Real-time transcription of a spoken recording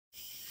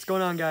What's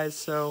going on, guys?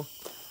 So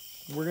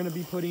we're gonna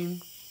be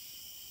putting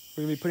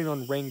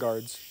on rain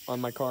guards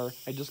on my car.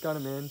 I just got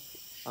them in.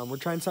 We're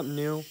trying something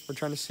new. We're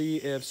trying to see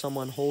if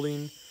someone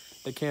holding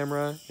the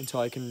camera until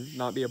I can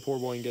not be a poor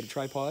boy and get a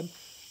tripod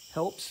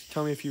helps.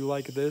 Tell me if you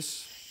like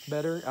this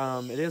better.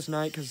 It is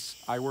night because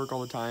I work all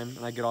the time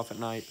and I get off at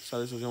night, so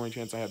this is the only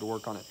chance I had to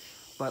work on it.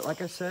 But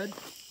like I said,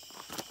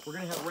 we're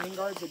gonna have rain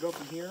guards that go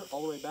from here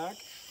all the way back.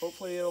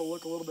 Hopefully it'll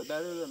look a little bit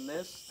better than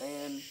this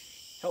and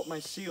help my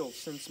seals,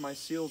 since my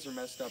seals are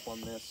messed up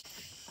on this.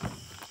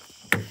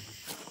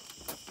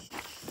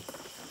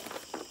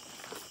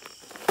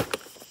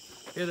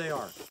 Here they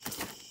are.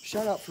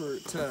 Shout out to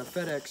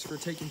FedEx for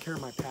taking care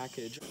of my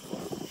package.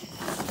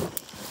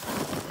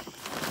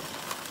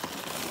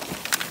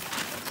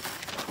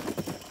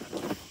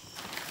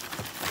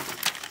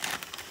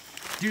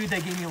 Dude, they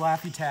gave me a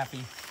Laffy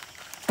Taffy.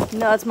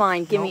 No, it's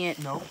mine. Give me it.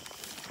 Nope.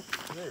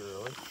 Are they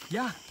really?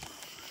 Yeah.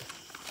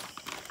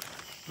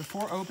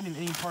 Before opening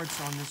any parts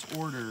on this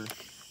order,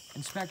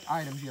 inspect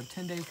items. You have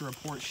 10 days to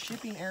report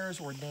shipping errors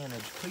or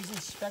damage. Please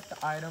inspect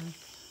the item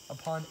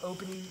upon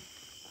opening.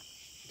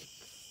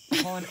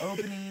 If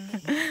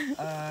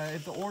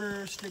the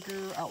order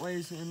sticker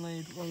outweighs the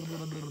inlay, blah,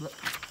 blah, blah, blah.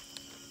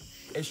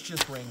 It's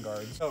just rain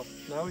guards. So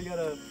now we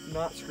gotta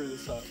not screw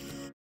this up.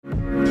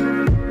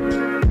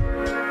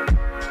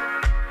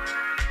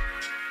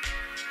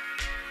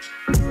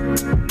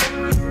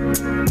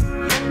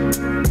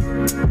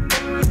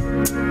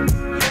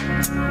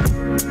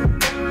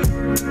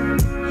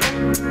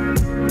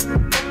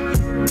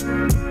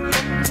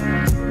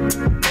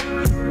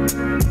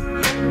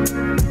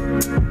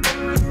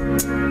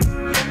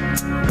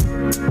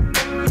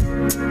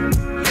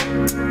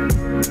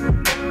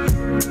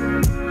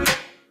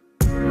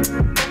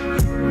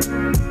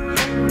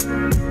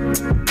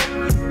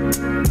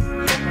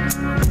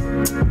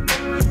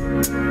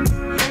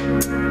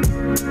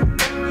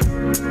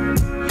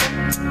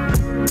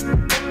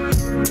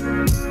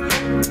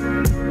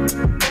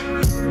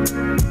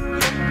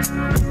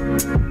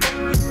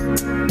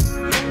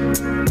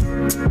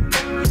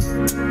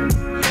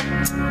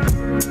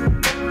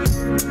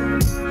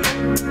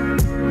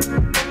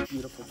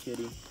 Beautiful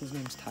kitty. His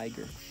name's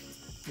Tiger.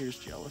 You're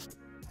just jealous.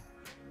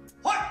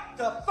 What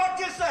the fuck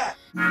is that?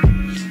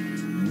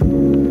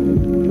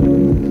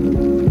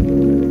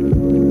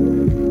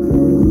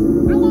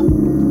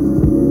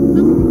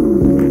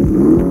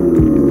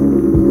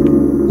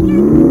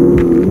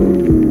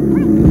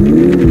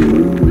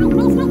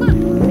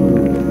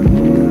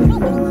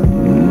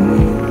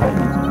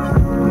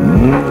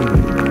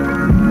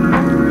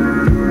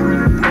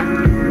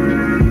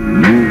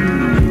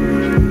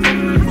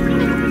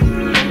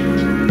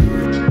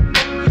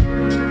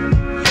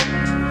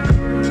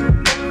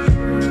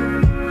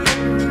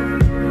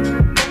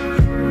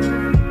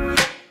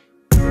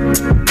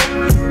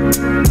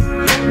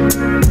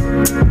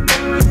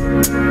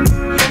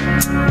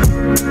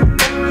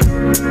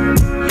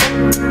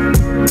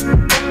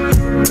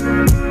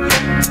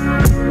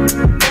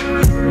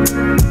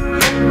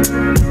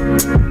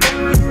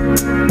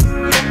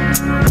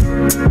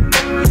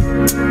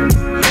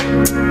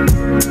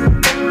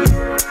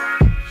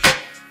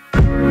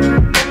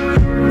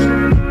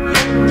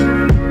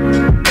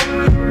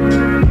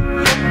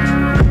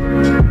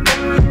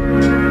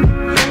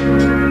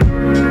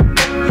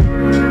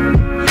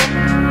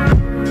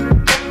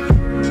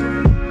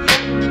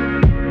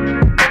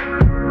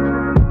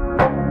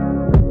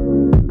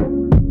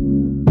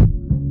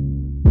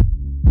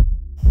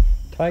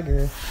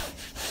 Tiger.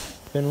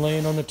 Been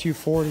laying on the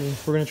 240.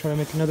 We're gonna try to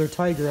make another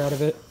tiger out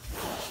of it.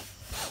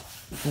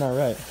 Not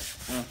right.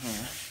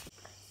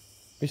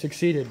 We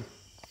succeeded.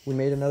 We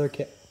made another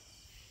cat.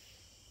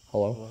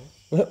 Hello?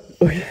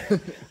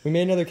 We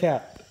made another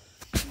cat.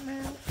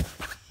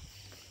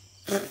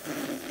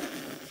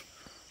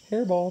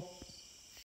 Hairball.